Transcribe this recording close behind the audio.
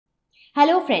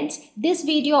Hello friends, this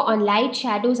video on light,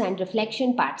 shadows and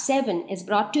reflection part 7 is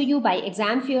brought to you by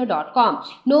examfear.com.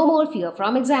 No more fear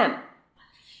from exam.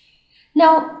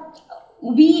 Now,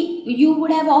 you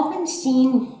would have often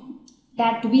seen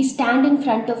that we stand in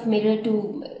front of mirror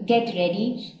to get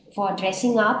ready for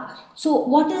dressing up. So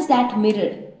what is that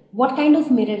mirror? What kind of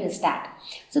mirror is that?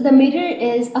 So the mirror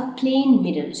is a plain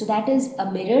mirror. So that is a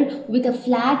mirror with a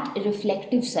flat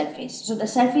reflective surface. So the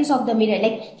surface of the mirror,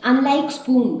 like unlike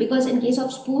spoon, because in case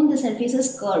of spoon the surface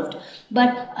is curved,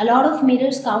 but a lot of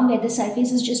mirrors come where the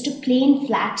surface is just a plain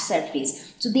flat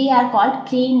surface. So they are called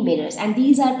plain mirrors, and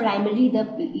these are primarily the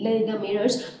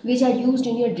mirrors which are used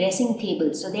in your dressing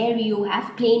table. So there you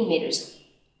have plain mirrors.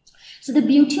 So the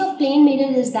beauty of plain mirror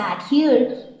is that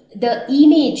here the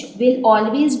image will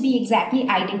always be exactly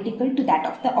identical to that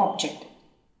of the object.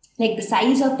 Like the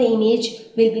size of the image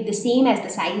will be the same as the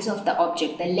size of the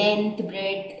object. The length,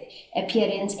 breadth,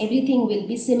 appearance, everything will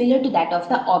be similar to that of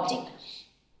the object.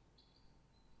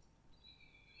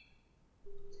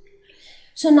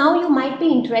 So now you might be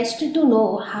interested to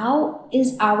know how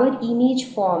is our image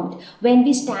formed when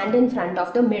we stand in front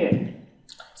of the mirror.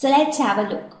 So let's have a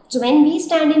look. So when we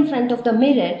stand in front of the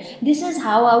mirror, this is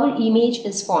how our image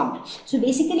is formed. So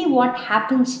basically what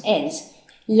happens is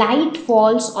light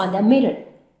falls on the mirror.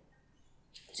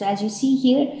 So as you see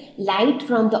here, light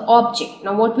from the object.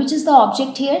 Now which is the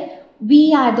object here?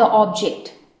 We are the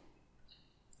object.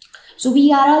 So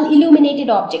we are all illuminated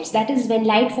objects. That is, when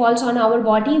light falls on our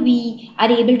body, we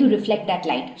are able to reflect that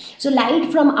light. So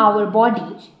light from our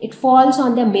body, it falls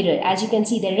on the mirror. As you can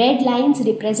see, the red lines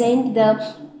represent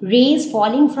the rays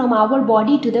falling from our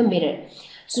body to the mirror.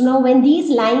 So now when these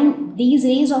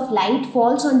rays of light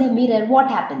falls on the mirror, what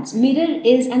happens? Mirror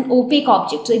is an opaque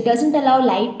object, so it doesn't allow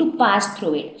light to pass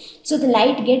through it. So the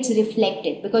light gets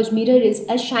reflected because mirror is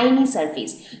a shiny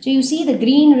surface. So you see the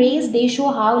green rays, they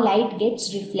show how light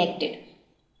gets reflected.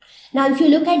 Now if you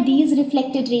look at these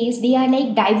reflected rays, they are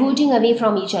like diverging away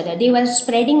from each other. They were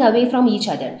spreading away from each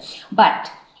other.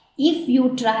 But if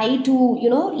you try to,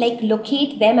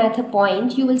 locate them at a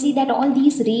point, you will see that all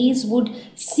these rays would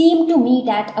seem to meet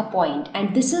at a point.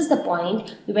 And this is the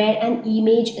point where an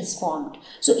image is formed.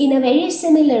 So in a very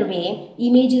similar way,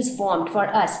 image is formed for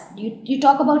us. You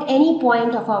talk about any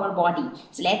point of our body.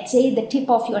 So let's say the tip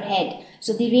of your head.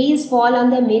 So the rays fall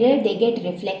on the mirror, they get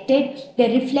reflected.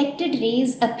 The reflected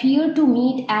rays appear to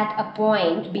meet at a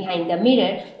point behind the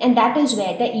mirror, and that is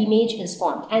where the image is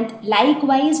formed. And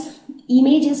likewise,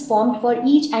 image is formed for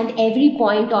each and every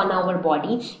point on our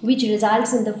body, which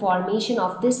results in the formation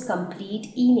of this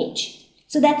complete image.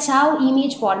 So that's how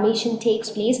image formation takes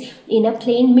place in a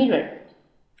plain mirror.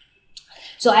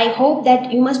 So I hope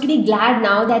that you must be glad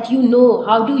now that you know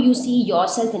how do you see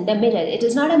yourself in the mirror. It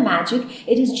is not a magic,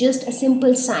 it is just a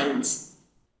simple science.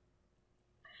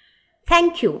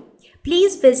 Thank you.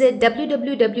 Please visit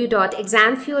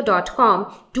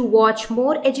www.examfear.com to watch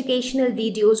more educational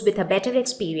videos with a better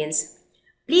experience.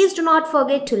 Please do not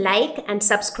forget to like and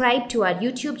subscribe to our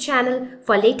YouTube channel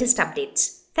for latest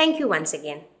updates. Thank you once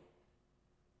again.